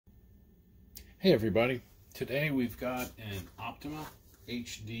Hey everybody, today we've got an Optoma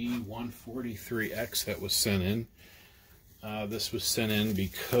HD143X that was sent in. This was sent in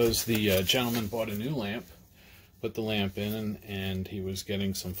because the gentleman bought a new lamp, put the lamp in, and he was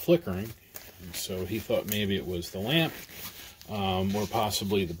getting some flickering. And so he thought maybe it was the lamp, or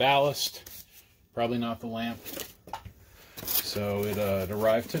possibly the ballast. Probably not the lamp. So it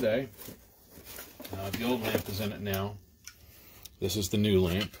arrived today. The old lamp is in it now. This is the new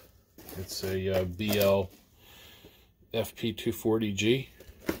lamp. It's a BL FP240G.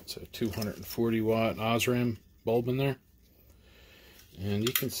 It's a 240 watt Osram bulb in there. And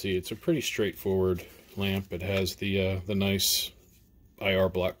you can see it's a pretty straightforward lamp. It has the nice IR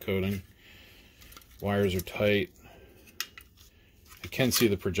block coating. Wires are tight. I can see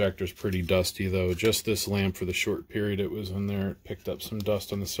the projector's pretty dusty though. Just this lamp, for the short period it was in there, it picked up some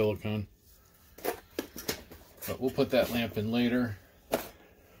dust on the silicone. But we'll put that lamp in later.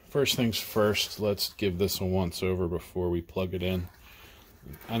 First things first, let's give this a once over before we plug it in.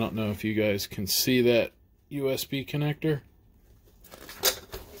 I don't know if you guys can see that USB connector.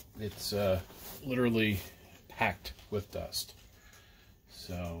 It's literally packed with dust.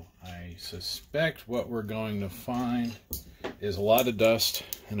 So I suspect what we're going to find is a lot of dust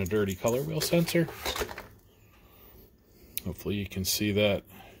and a dirty color wheel sensor. Hopefully you can see that.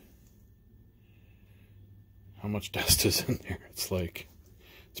 How much dust is in there?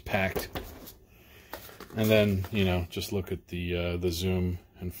 It's packed. And then, you know, just look at the zoom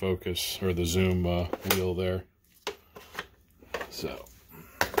and focus, or the zoom wheel there. So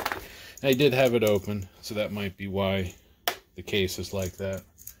I did have it open, so that might be why the case is like that.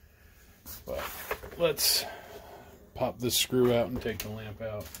 But let's pop this screw out and take the lamp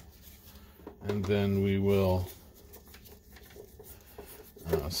out, and then we will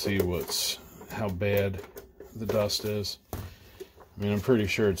see how bad the dust is. I mean, I'm pretty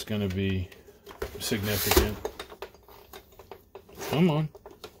sure it's going to be significant. Come on.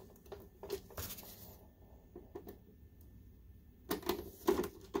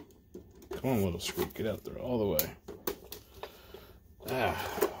 Come on, little screw. Get out there all the way. Oh,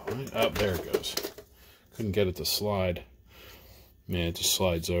 there it goes. Couldn't get it to slide. Man, it just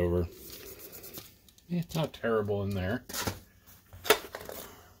slides over. Yeah, it's not terrible in there.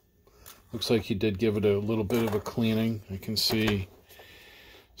 Looks like he did give it a little bit of a cleaning. I can see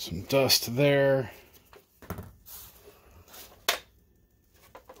some dust there.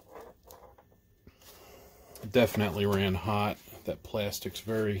 Definitely ran hot. That plastic's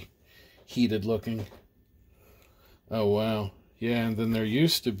very heated looking. Oh wow. Yeah, and then there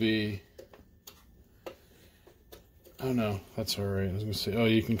used to be... Oh no, that's alright. I was going to say, oh,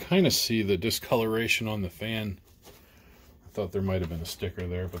 you can kind of see the discoloration on the fan. I thought there might have been a sticker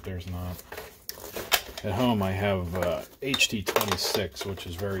there, but there's not. At home I have HD26, which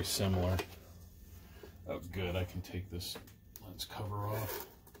is very similar. Oh good, I can take this lens cover off.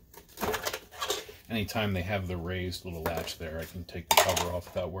 Anytime they have the raised little latch there, I can take the cover off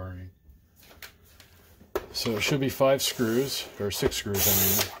without worrying. So it should be 5 screws, or 6 screws I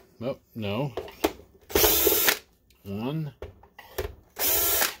mean. Oh, no. 1,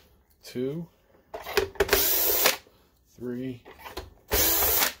 2, 3,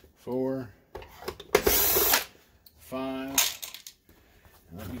 4, 5.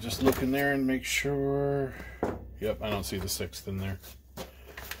 Let me just look in there and make sure. Yep, I don't see the 6th in there.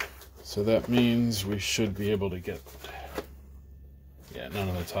 So that means we should be able to get, yeah, none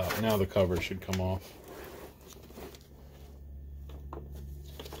on the top. Now the cover should come off.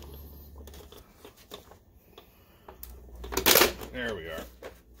 There we are.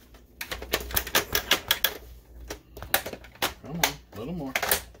 Come on, a little more.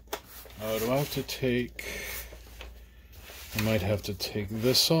 Oh, do I have to take... I might have to take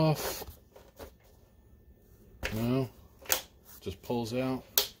this off. No, just pulls out.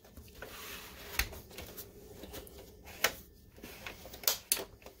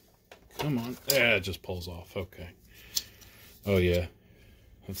 Come on. Yeah, it just pulls off. Okay. Oh yeah,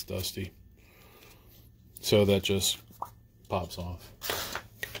 that's dusty. So that just pops off.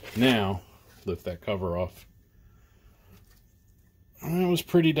 Now, lift that cover off. That was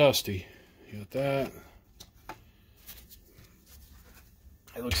pretty dusty. You got that.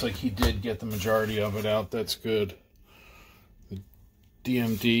 It looks like he did get the majority of it out. That's good. The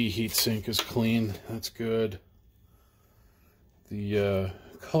DMD heatsink is clean. That's good. The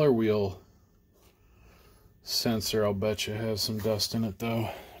color wheel sensor, I'll bet you, has some dust in it though.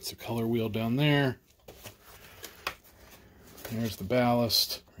 It's a color wheel down there. There's the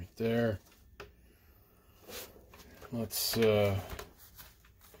ballast right there. Let's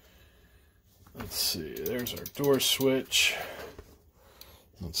see. There's our door switch.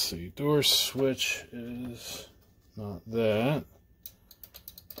 Let's see, door switch is not that.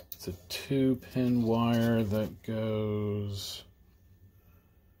 It's a 2-pin wire that goes,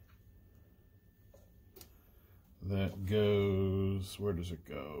 where does it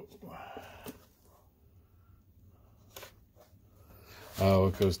go? Oh,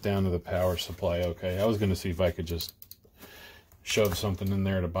 it goes down to the power supply. Okay, I was going to see if I could just shove something in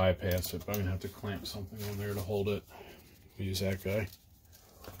there to bypass it, but I'm going to have to clamp something in there to hold it. Use that guy.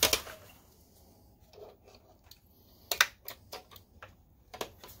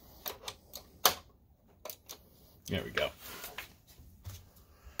 There we go.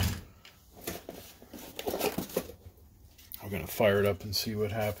 I'm going to fire it up and see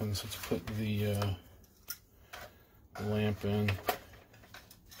what happens. Let's put the lamp in.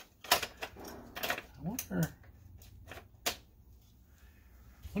 I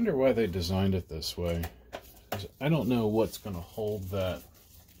wonder why they designed it this way. I don't know what's going to hold that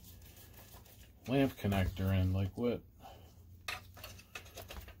lamp connector in. Like what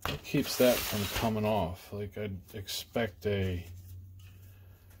keeps that from coming off? Like I'd expect a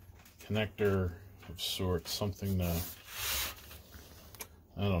connector of sorts, something to,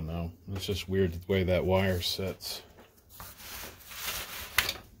 I don't know. It's just weird the way that wire sits.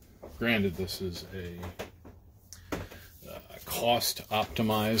 Granted, this is a cost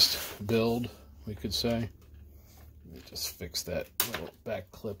optimized build, we could say. Let me just fix that little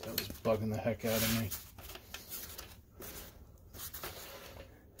back clip that was bugging the heck out of me.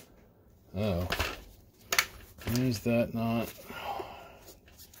 Oh, why is that not?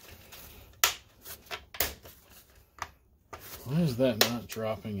 Why is that not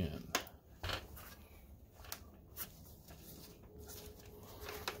dropping in?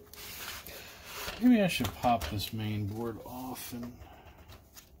 Maybe I should pop this main board off and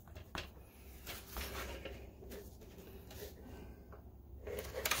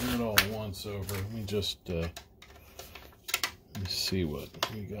do it all once over. Let me just let me see what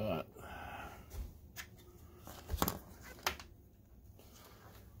we got.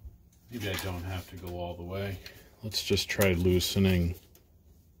 Maybe I don't have to go all the way. Let's just try loosening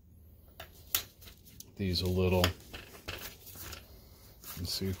these a little and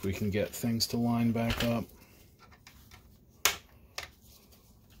see if we can get things to line back up.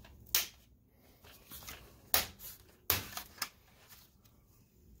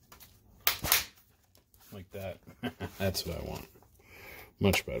 Like that. That's what I want.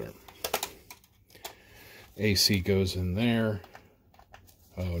 Much better. AC goes in there.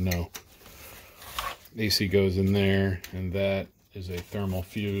 Oh no. AC goes in there, and that is a thermal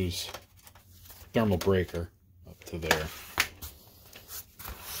fuse, thermal breaker up to there.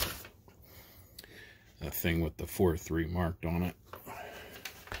 That thing with the 4.3 marked on it.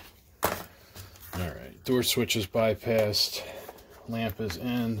 Alright, door switch is bypassed, lamp is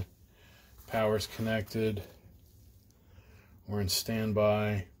in, power's connected, we're in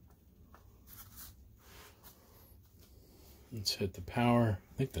standby. Let's hit the power.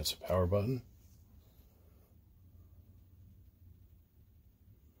 I think that's a power button.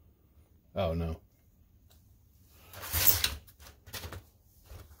 Oh no.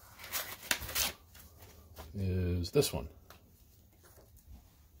 Is this one?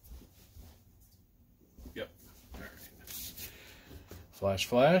 Yep. All right. Flash,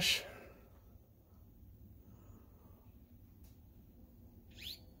 flash.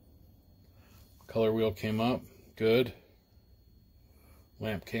 Color wheel came up. Good.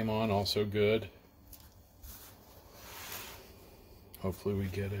 Lamp came on. Also good. Hopefully we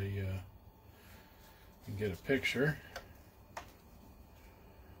get a picture.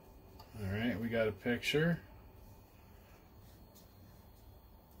 All right, we got a picture.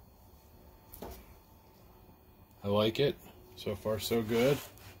 I like it. So far, so good.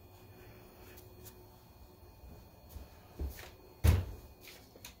 And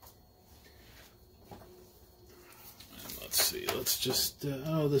let's see. Let's just.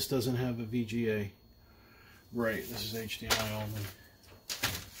 Oh, this doesn't have a VGA. Right. This is HDMI only.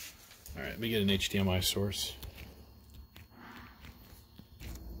 All right. Let me get an HDMI source.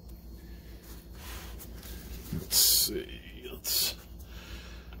 Let's see.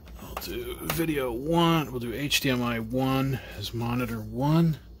 I'll do video 1. We'll do HDMI 1 as monitor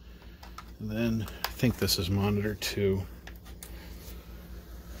 1. And then I think this is monitor 2.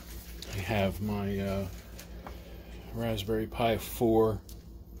 I have my Raspberry Pi 4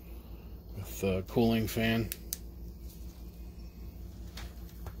 with a cooling fan.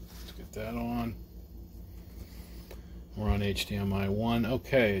 Let's get that on. We're on HDMI 1.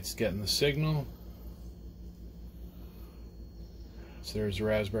 Okay, it's getting the signal. So there's a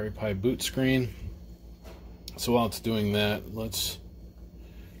Raspberry Pi boot screen. So while it's doing that, let's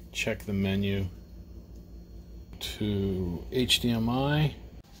check the menu to HDMI.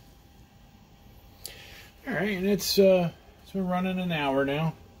 Alright, and it's been running an hour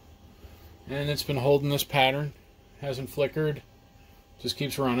now, and it's been holding this pattern, hasn't flickered, just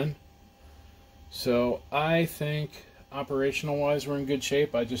keeps running. So I think operational wise we're in good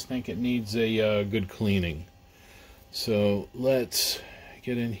shape. I just think it needs a good cleaning. So let's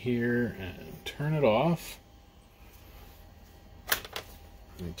get in here and turn it off.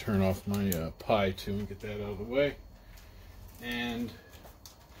 Let me turn off my Pi too and get that out of the way. And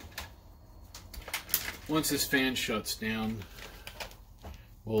once this fan shuts down,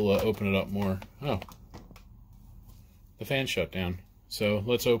 we'll open it up more. Oh, the fan shut down. So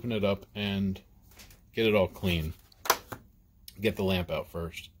let's open it up and get it all clean. Get the lamp out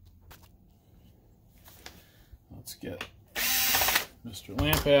first. Let's get Mr.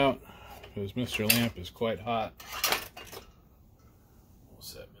 Lamp out, because Mr. Lamp is quite hot. We'll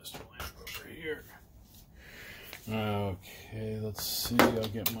set Mr. Lamp over here. Okay, let's see. I'll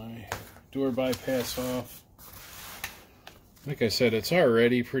get my door bypass off. Like I said, it's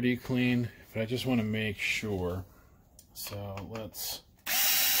already pretty clean, but I just want to make sure. So let's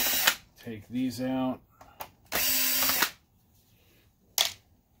take these out.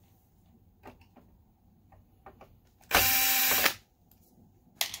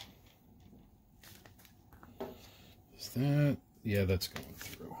 Is that? Yeah, that's going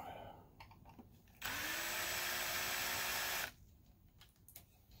through.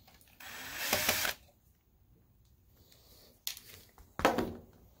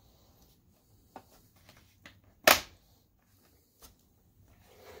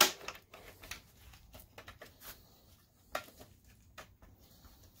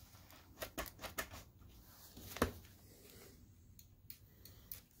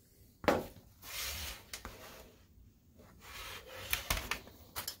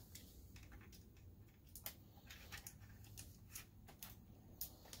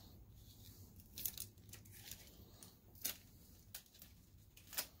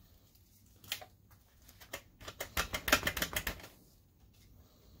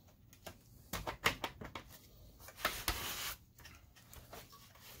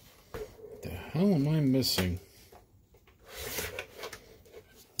 How am I missing?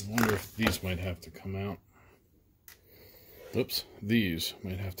 I wonder if these might have to come out. Oops, these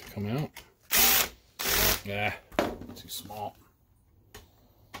might have to come out. Ah, too small.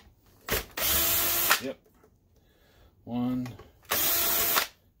 Yep. 1,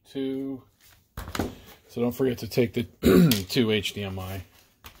 2. So don't forget to take the 2 HDMI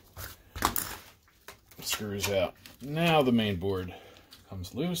screws out. Now the main board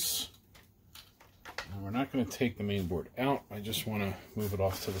comes loose. And we're not going to take the main board out. I just want to move it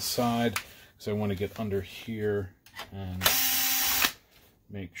off to the side because I want to get under here and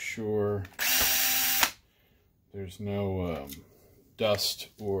make sure there's no dust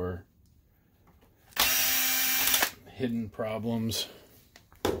or hidden problems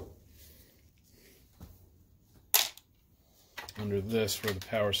under this where the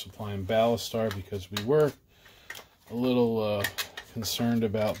power supply and ballast are, because we were a little concerned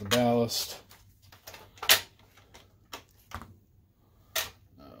about the ballast.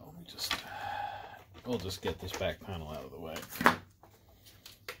 We'll just get this back panel out of the way.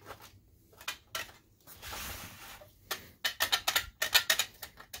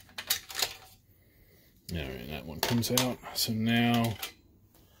 Alright, that one comes out. So now,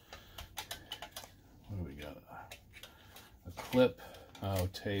 what do we got? A clip,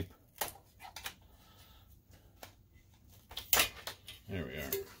 tape. There we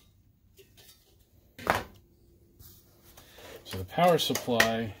are. So the power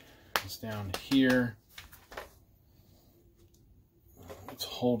supply is down here. It's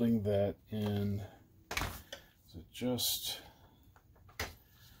holding that in. Is it just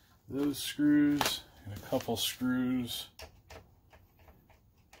those screws and a couple screws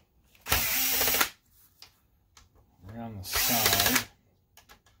around the side?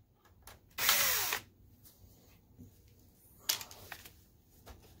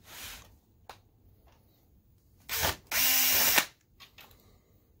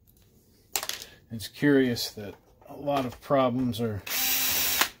 It's curious that a lot of problems are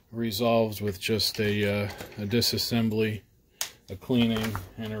resolved with just a disassembly, a cleaning,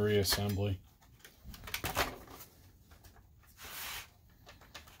 and a reassembly.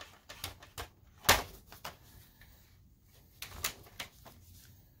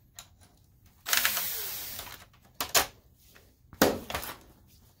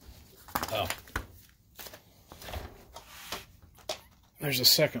 Oh. There's a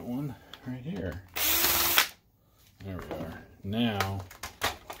second one right here. There we are. Now,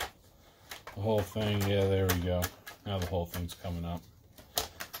 the whole thing. Yeah, there we go. Now the whole thing's coming up.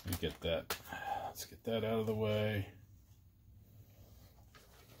 Let me get that. Let's get that out of the way.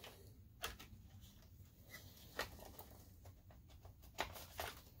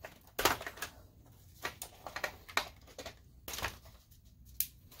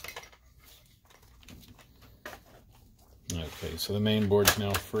 Okay, so the main board's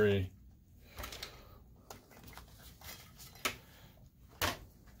now free.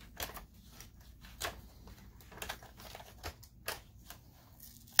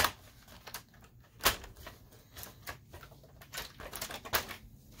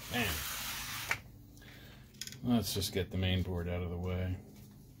 Bam. Let's just get the main board out of the way.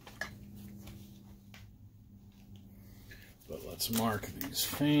 But let's mark these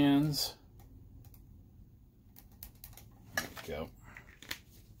fans. There we go.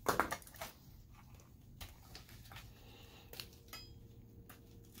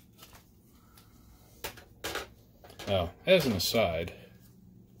 Oh, as an aside,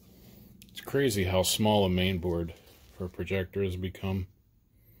 it's crazy how small a main board for a projector has become.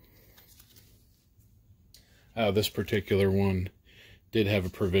 Oh, this particular one did have a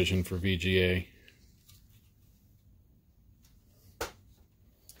provision for VGA.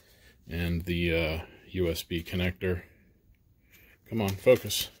 And the USB connector. Come on,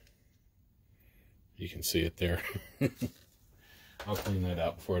 focus. You can see it there. I'll clean that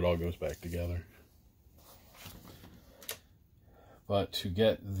out before it all goes back together. But to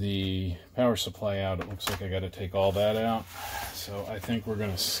get the power supply out, it looks like I got to take all that out. So I think we're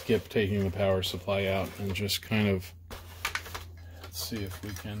going to skip taking the power supply out and just kind of, let's see if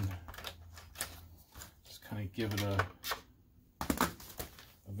we can just kind of give it a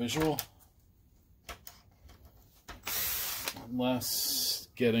visual. Unless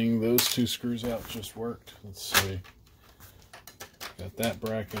getting those two screws out just worked. Let's see. Got that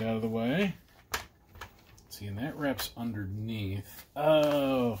bracket out of the way. See, and that wraps underneath.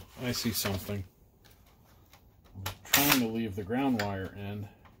 Oh, I see something. I'm trying to leave the ground wire in,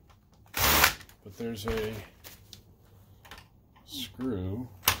 but there's a screw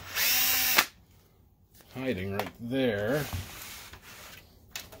hiding right there.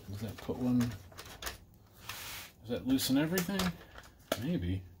 Does that put one? Does that loosen everything?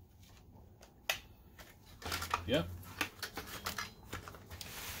 Maybe. Yep.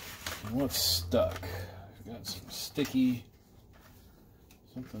 And what's stuck? I've got some sticky,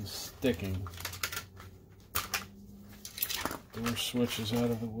 something sticking. Door switch is out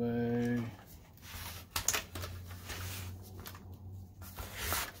of the way.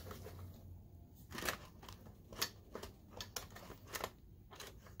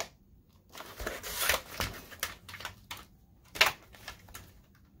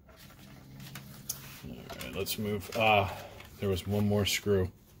 Alright, let's move. There was one more screw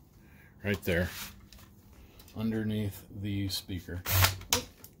right there underneath the speaker.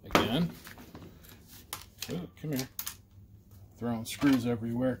 Again. Oh, come here. Throwing screws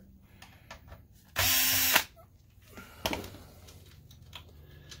everywhere.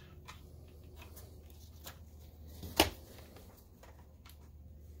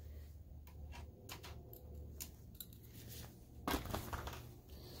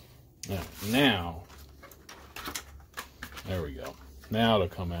 Now, there we go. Now to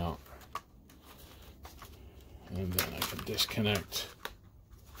come out. And then I can disconnect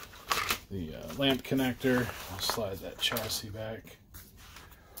the lamp connector. I'll slide that chassis back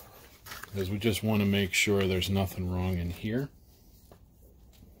because we just want to make sure there's nothing wrong in here.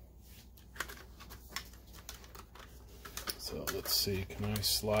 So let's see, can I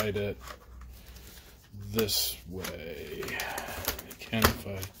slide it this way? I can if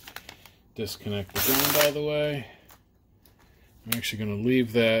I disconnect the ground out of the way. I'm actually going to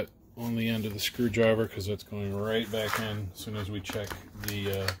leave that on the end of the screwdriver because that's going right back in as soon as we check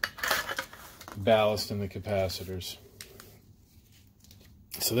the ballast and the capacitors.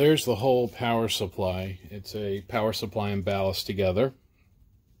 So there's the whole power supply. It's a power supply and ballast together.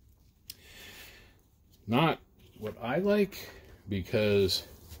 Not what I like, because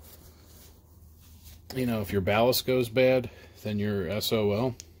you know, if your ballast goes bad, then you're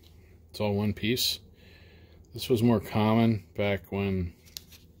SOL. It's all one piece. This was more common back when,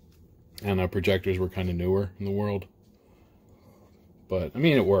 I don't know, projectors were kind of newer in the world. But, I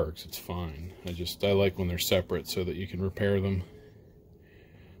mean, it works. It's fine. I like when they're separate so that you can repair them.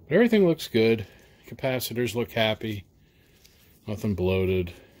 But everything looks good. Capacitors look happy. Nothing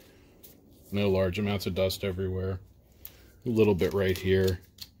bloated. No large amounts of dust everywhere. A little bit right here.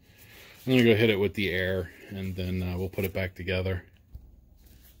 I'm going to go hit it with the air, and then we'll put it back together.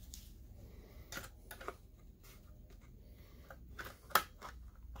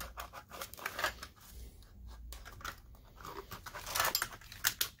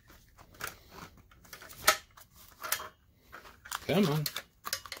 Come on.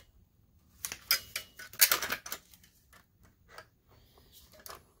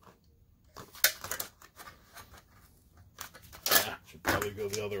 Should probably go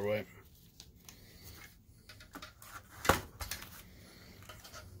the other way.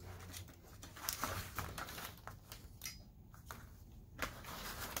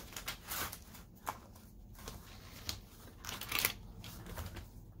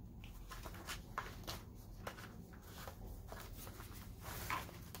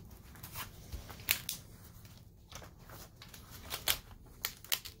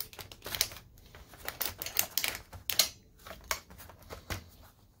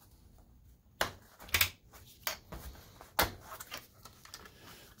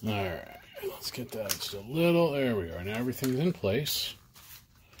 Alright, let's get that just a little, there we are. Now everything's in place.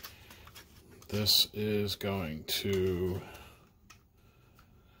 This is going to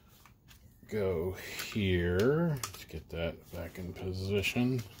go here. Let's get that back in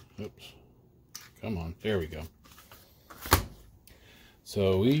position. Oops. Come on, there we go.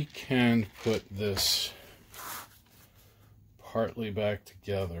 So we can put this partly back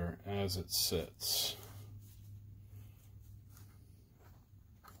together as it sits.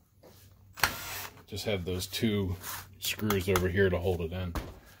 Just have those two screws over here to hold it in.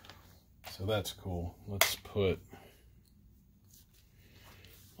 So that's cool. Let's put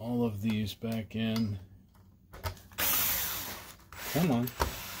all of these back in. Come on.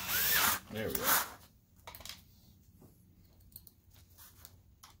 There we go.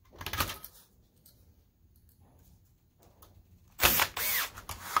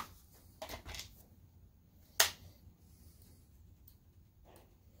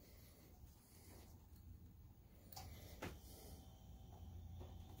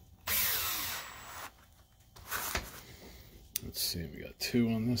 Let's see, we got two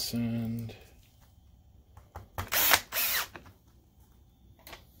on this end.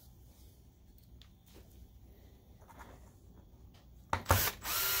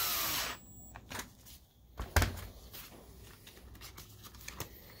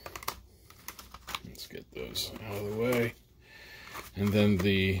 Let's get those out of the way. And then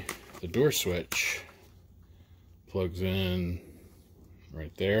the door switch plugs in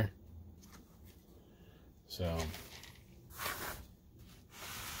right there. So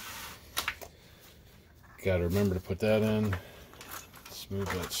got to remember to put that in. Let's move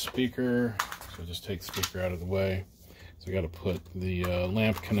that speaker. So just take the speaker out of the way. So I got to put the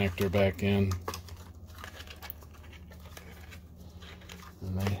lamp connector back in.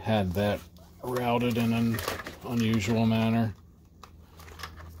 And they had that routed in an unusual manner.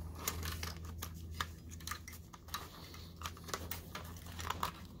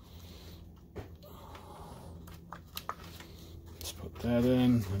 Let's put that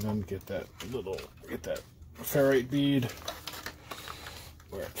in and then get that ferrite bead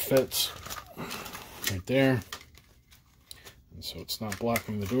where it fits right there, and so it's not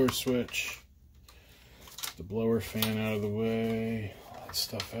blocking the door switch. The blower fan out of the way, all that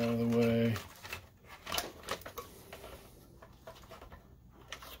stuff out of the way.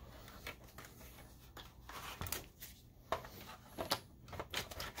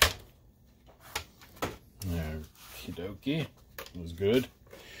 Okie dokie, that was good.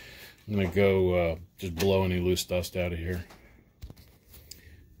 I'm going to go just blow any loose dust out of here.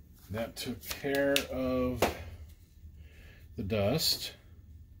 That took care of the dust.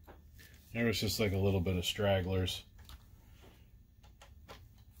 There was just like a little bit of stragglers.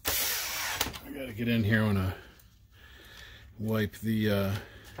 I got to get in here. I want to wipe the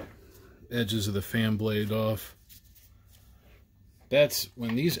edges of the fan blade off. That's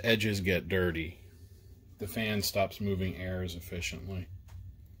when these edges get dirty, the fan stops moving air as efficiently.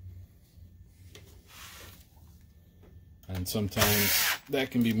 And sometimes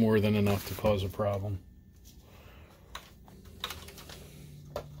that can be more than enough to cause a problem.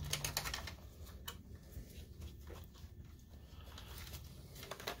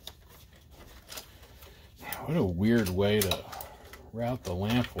 What a weird way to route the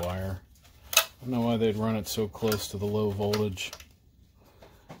lamp wire. I don't know why they'd run it so close to the low voltage.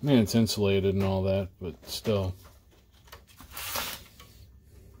 I mean, it's insulated and all that, but still.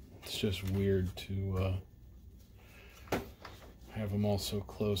 It's just weird to have them all so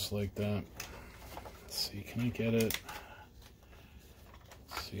close like that. Let's see, can I get it?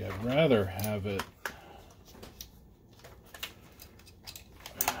 Let's see, I'd rather have it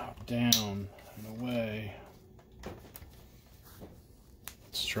down and away.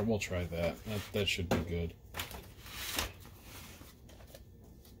 We'll try that. That should be good.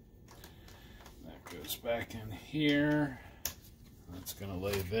 That goes back in here. That's gonna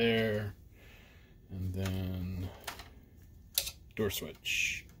lay there, and then door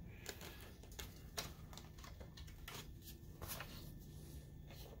switch.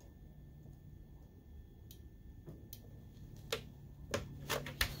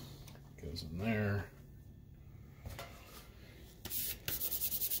 Goes in there.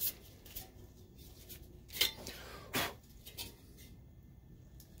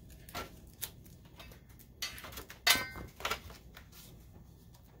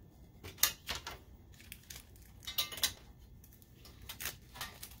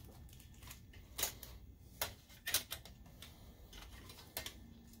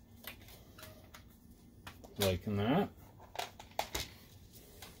 Liking that.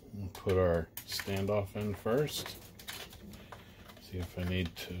 We'll put our standoff in first. See if I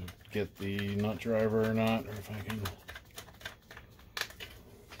need to get the nut driver or not, or if I can.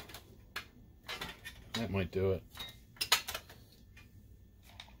 That might do it.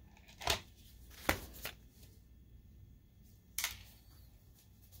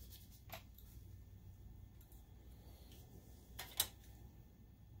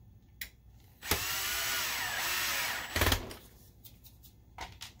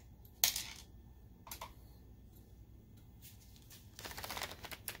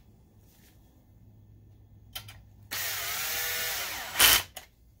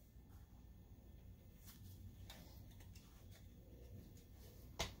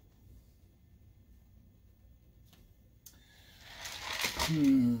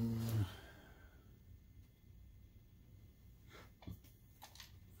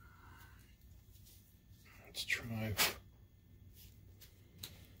 Let's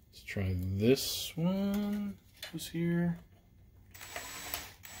try this one. This here.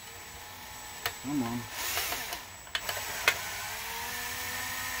 Come on.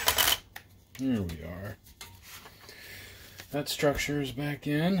 There we are. That structure is back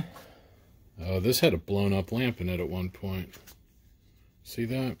in. Oh, this had a blown up lamp in it at one point. See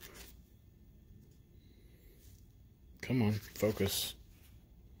that? Come on, focus.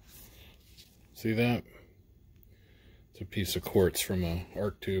 See that? It's a piece of quartz from a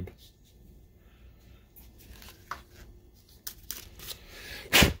arc tube.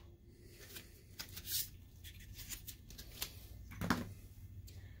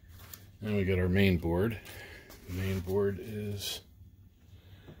 Now we got our main board. The main board is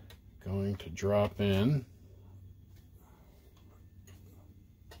going to drop in.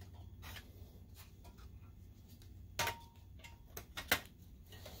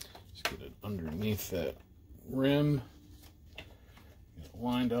 Just get it underneath that rim. Get it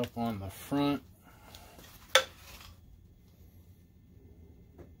lined up on the front.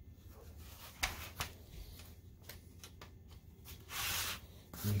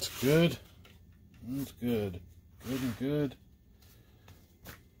 That's good. That's good. Good and good.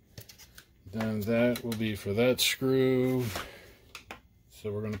 Then that will be for that screw.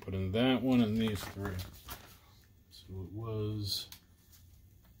 So we're going to put in that one and these three. So it was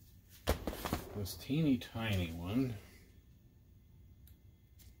this teeny tiny one.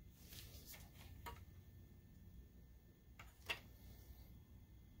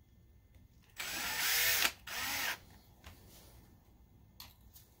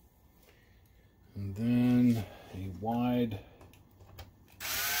 And then a wide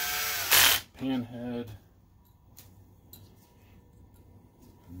pan head,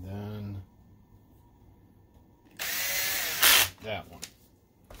 and then that one.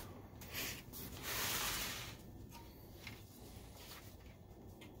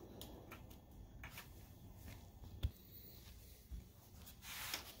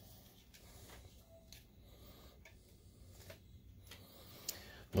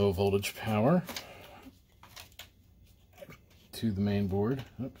 Low voltage power to the main board.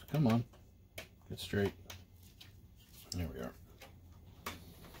 Oops, come on. Get straight. There we are.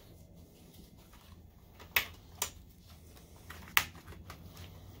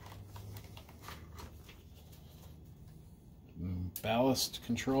 Ballast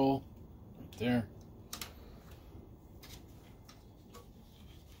control right there.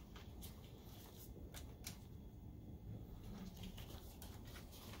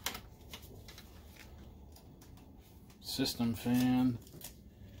 System fan,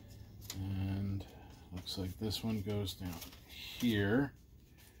 and looks like this one goes down here.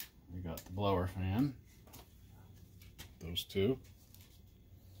 We got the blower fan, those two.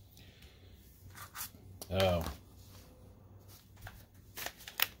 Oh,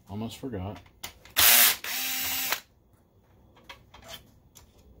 almost forgot.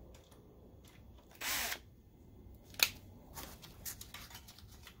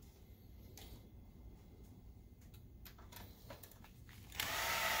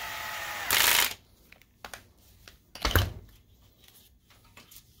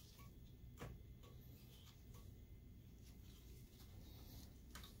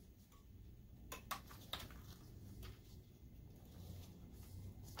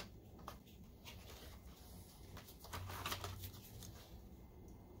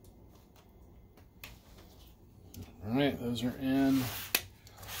 Alright, those are in.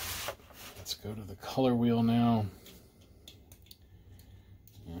 Let's go to the color wheel now.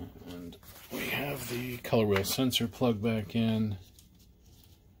 And we have the color wheel sensor plug back in.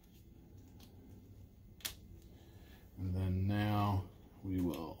 And then now we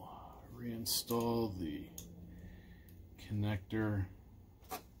will reinstall the connector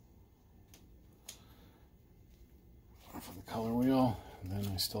for the color wheel. And then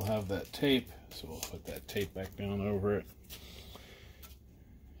I still have that tape, so we'll put that tape back down over it.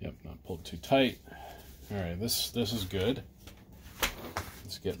 Yep, not pulled too tight. Alright, this is good.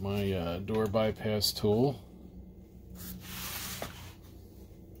 Let's get my door bypass tool.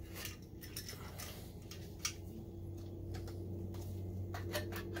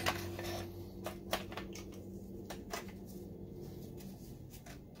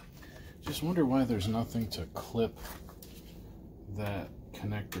 Just wonder why there's nothing to clip that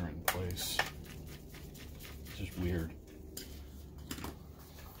connector in place. Just weird.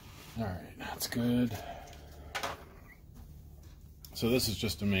 Alright, that's good. So this is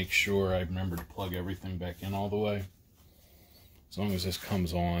just to make sure I remember to plug everything back in all the way. As long as this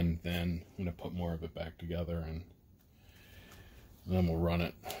comes on, then I'm going to put more of it back together, and then we'll run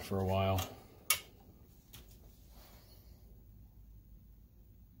it for a while.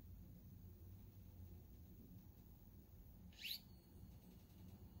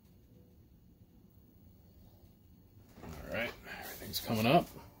 Alright, everything's coming up.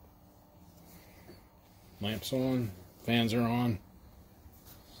 Lamps on, fans are on.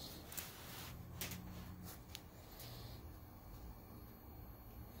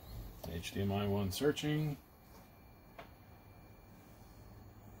 HDMI 1 searching.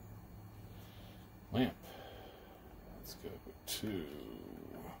 Lamp. Let's go to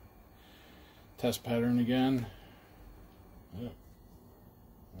test pattern again. Yep.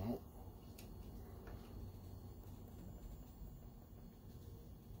 Nope.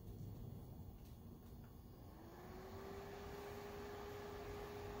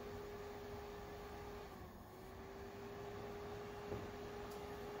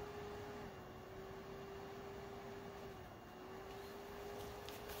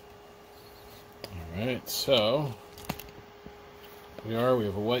 Alright, so we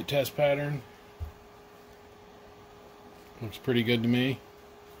have a white test pattern. Looks pretty good to me.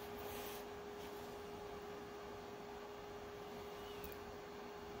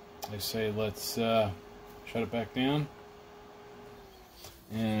 I say let's shut it back down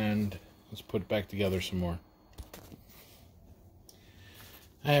and let's put it back together some more.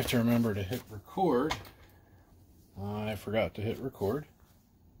 I have to remember to hit record. I forgot to hit record.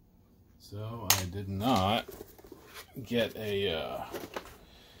 So I did not get a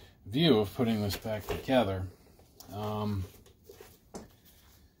view of putting this back together. You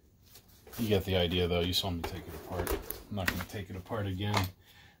get the idea though, you saw me take it apart. I'm not going to take it apart again.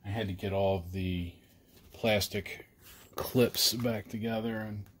 I had to get all of the plastic clips back together,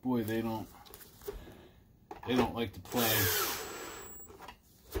 and boy, they don't like to play.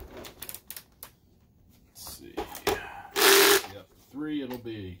 Let's see. Yep, 3 it'll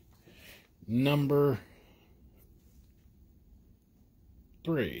be. Number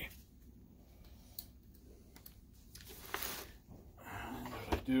 3. And what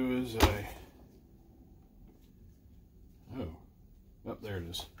I do is there it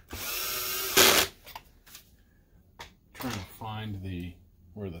is. Trying to find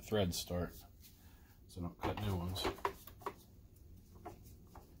where the threads start, so I don't cut new ones.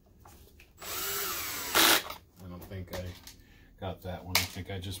 I don't think I got that one. I think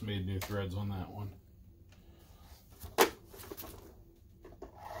I just made new threads on that one.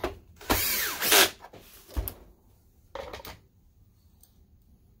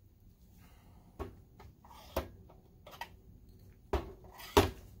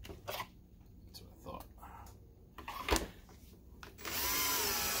 That's what I thought.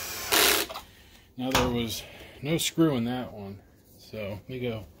 Now there was no screw in that one, so let me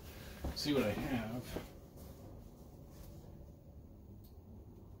go see what I have.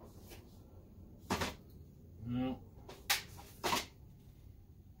 No.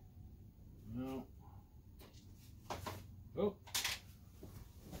 No. Oh.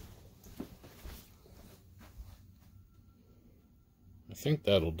 I think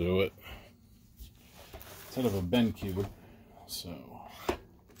that'll do it. Instead of a bend cube, so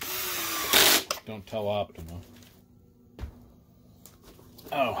don't tell Optoma.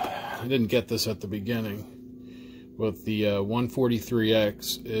 Oh, I didn't get this at the beginning. But the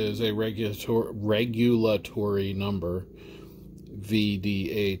 143X is a regulatory number,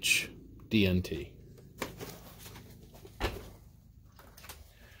 VDH-DNT.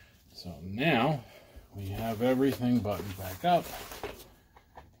 So now We have everything buttoned back up.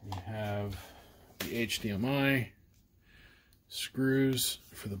 We have the HDMI screws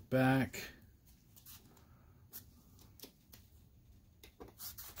for the back.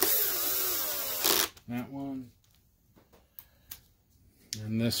 That one.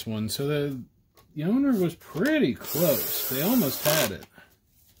 And this one. So the owner was pretty close. They almost had it.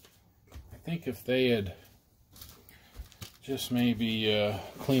 I think if they had just maybe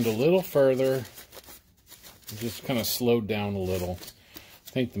cleaned a little further, just kind of slowed down a little. I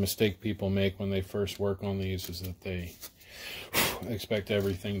think the mistake people make when they first work on these is that they expect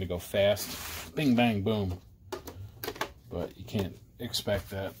everything to go fast. Bing, bang, boom. But you can't expect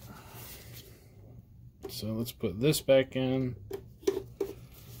that. So let's put this back in.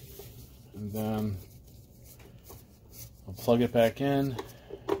 And then I'll plug it back in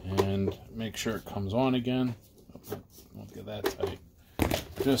and make sure it comes on again. Won't get that tight.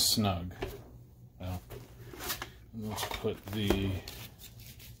 Just snug. Well, let's put the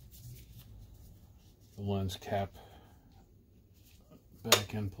lens cap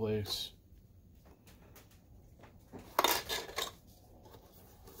back in place.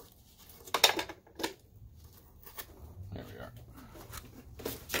 There we are.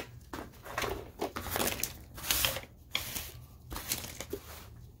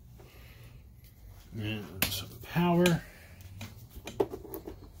 And some power.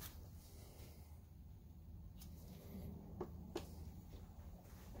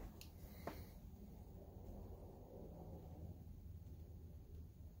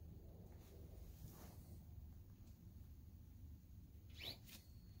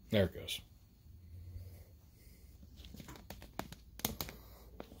 There it goes.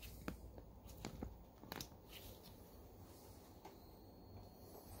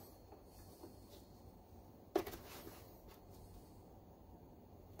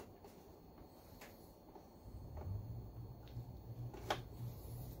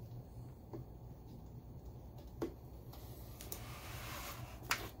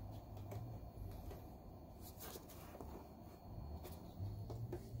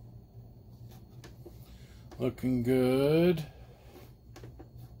 Looking good.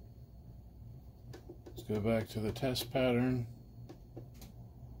 Let's go back to the test pattern.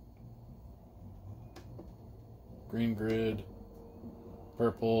 Green grid,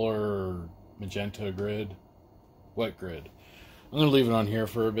 purple or magenta grid, white grid. I'm going to leave it on here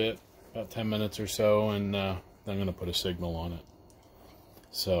for a bit, about 10 minutes or so, and then I'm going to put a signal on it.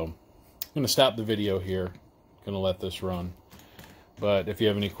 So I'm going to stop the video here. I'm going to let this run. But if you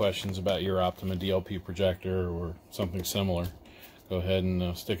have any questions about your Optoma DLP projector or something similar, go ahead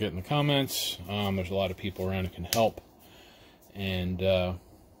and stick it in the comments. There's a lot of people around who can help. And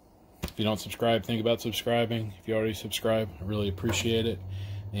if you don't subscribe, think about subscribing. If you already subscribe, I really appreciate it.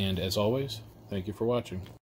 And as always, thank you for watching.